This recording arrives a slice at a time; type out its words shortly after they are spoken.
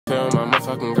feel my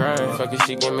motherfucking grind. Fuck it,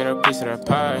 she give me the piece of that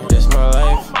pie. This my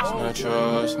life, it's not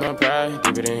yours, my pride.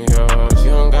 Deep it in yours,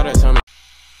 you don't gotta tell me.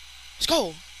 Let's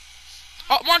go.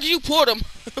 Oh, Marcus, you pulled him.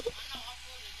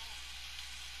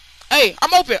 Hey,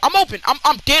 I'm open.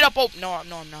 I'm dead up open. No, I'm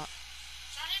not.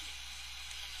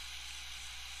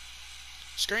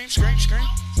 Scream.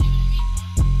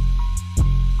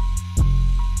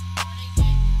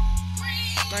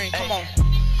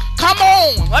 Come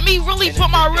on. Let me really put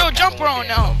my real jumper on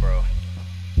now.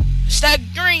 It's that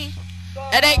green.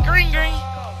 That ain't green.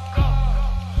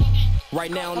 Right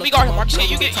now, let me guard him, Marcus.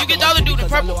 You get the other dude in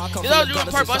purple. The other dude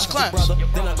in purple. Let's cleanse. Cleanse. Okay.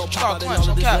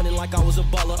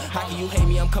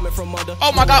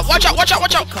 Oh my God! Watch out!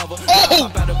 Oh!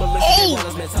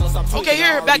 Okay,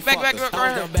 here. Back right here.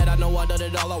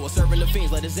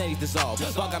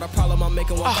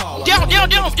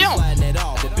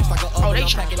 Down. Oh, they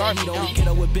trying to guard me down. Hey,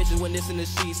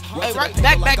 right.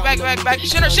 Back.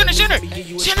 Center.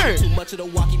 I'm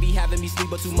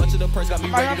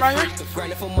right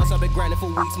here.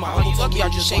 Lucky I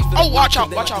just saved. Oh, watch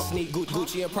out.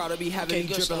 Okay,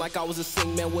 good stuff. Like I was a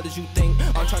sing, man. What did you think?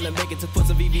 I'm trying to make it to put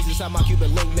some VVs inside my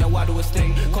Cuban link, man. Why do it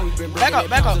sting? Back up.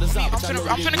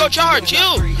 I'm finna go charge.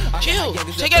 Chill.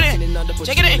 Take it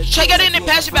in and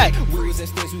pass it back.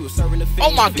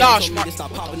 Oh my gosh, right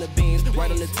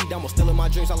on the T, I'm still in my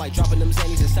dreams. I like dropping them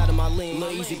zannies inside of my lean.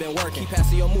 Lil Easy been working. Keep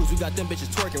passing your moves. We got them bitches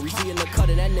twerking. We see in the cut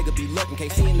and that nigga be looking.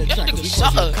 Can't see in the track.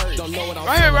 Don't know what I'm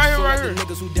right here.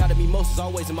 Niggas who doubted me most is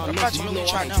always in my mix. You know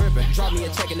I ain't tripping. Drop me a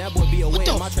check and that boy be away.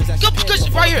 My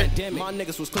transaction right here. My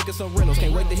niggas was clicking some rentals.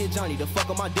 Can't wait to hit Johnny. The fuck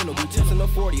on my dinner. We tips in the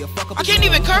 40. I can't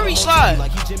even curry slide.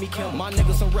 Like he Jimmy Kimmel. My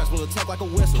niggas some rest will attack like a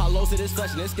whistle. Hollows to this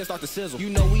flesh and this gets start to sizzle. You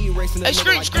know we racing. Hey,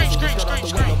 scream.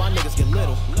 My niggas get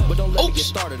little, but don't let me get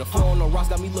started. The flow on the rocks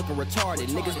got me looking retarded.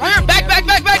 Niggas right here, back.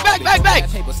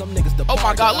 Oh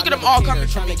my God, look at them all coming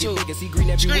from me too.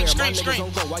 Scream.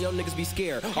 Why y'all niggas be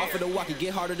scared? Off of the walk, it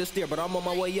get harder to steer, but I'm on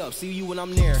my way up. See you when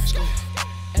I'm near.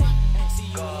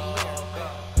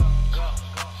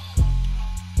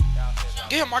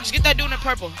 Get him, Marcus. Get that dude in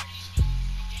purple.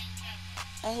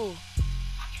 Oh.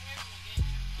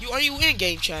 Are you in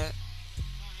game chat?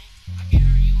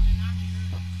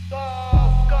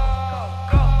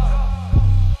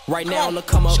 Right now on the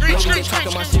come up, scream, my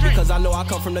shit because I know I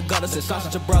come from the gutter since I'm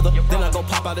such a brother. Then I go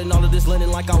pop out in all of this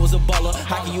linen like I was a baller.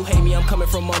 How can you hate me? I'm coming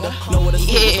from under. Know what a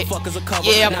the fuck is a cover.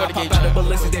 Yeah, I'm gonna get out of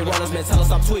ballistics. They run us, man. Tell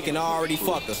us I'm tweaking. I already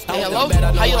fucked us. Hey, hello?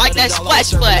 How you like that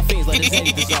splash flat?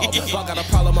 Fuck got a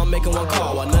problem, I'm making one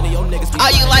call. While none of your niggas be how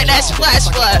you like that splash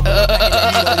flat?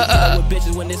 With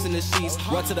bitches when it's in the sheets.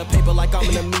 Run to the paper like I'm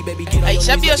in the meat, baby. Get on your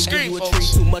send me a knees, screen, you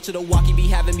folks. Too much of the walkie be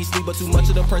having me sleep, but too much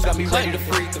of the purse got me ready to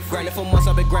freak. Grinding for months,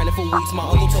 I've been grinding for weeks. My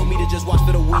uncle told me to just watch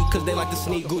for the week, cause they like to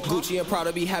sneak. Gucci and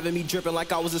Prada be having me dripping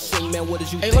like I was a sing, man. What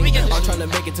did you think? Let me get this. I'm trying to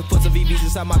make it to put some VVs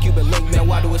inside my Cuban link, man.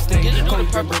 Why do it sting? Cody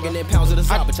been bringing in pounds of the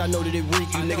side, but I know that it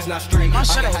reek. You niggas not straight. I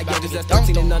got high gauges that's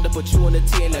 13 and under, put you on the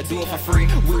T and I do it for free.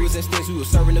 We was in stinks, we was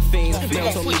serving the fiends.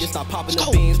 Man told me to stop popping the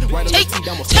beans. Right on the T,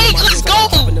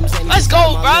 let's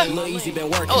go, bro. Lil Easy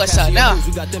been working. Oh, it's out now.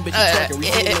 We got them bitches twerking. We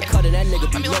see in the cut and that nigga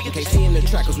be looking. Can't see in the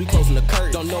track cause we closing the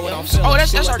curtain. Don't know what I'm feeling. Oh,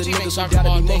 that's our teammate. Sorry for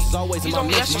all day. Always in He's my on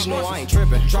me. mix. You know I ain't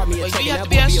tripping. Drop me a check and that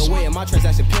boy be away and my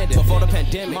transaction pending. Before the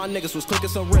pandemic, my niggas was clicking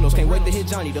some rentals. Can't wait to hit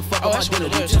Johnny. The fuck up my dinner.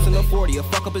 We tips in the 40. A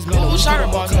fuck up his middle. Who's starting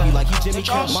on TV like he Jimmy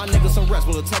Kimmel. My niggas some rest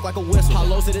will attack like a whistle.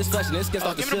 Hollows to this flesh and this gets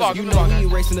off the sizzle. You know we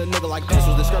ain't racing a nigga like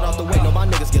pencils. The skirt off the way. No, my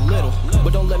niggas get little,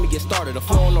 but don't let me get started. The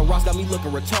flow on the rocks got me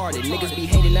looking retarded. Niggas be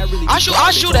hating that really. I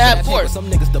should have port.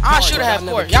 I should have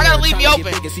port. Y'all gotta leave me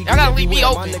open.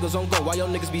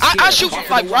 I shoot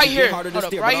like right here. Hold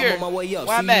up, right here.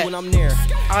 Where I'm at.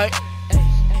 Alright.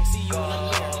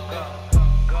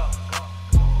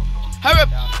 Hurry up.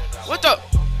 What the?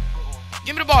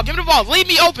 Give me the ball. Leave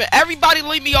me open. Everybody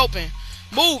leave me open.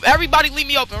 Move. Everybody leave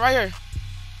me open right here.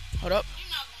 Hold up.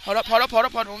 Let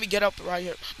me get up right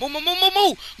here. Move.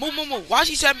 Why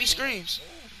she sending me screams?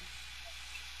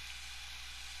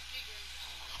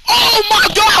 Oh my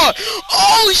God!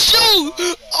 Oh shoot!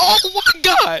 Oh my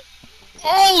God!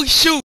 Oh shoot!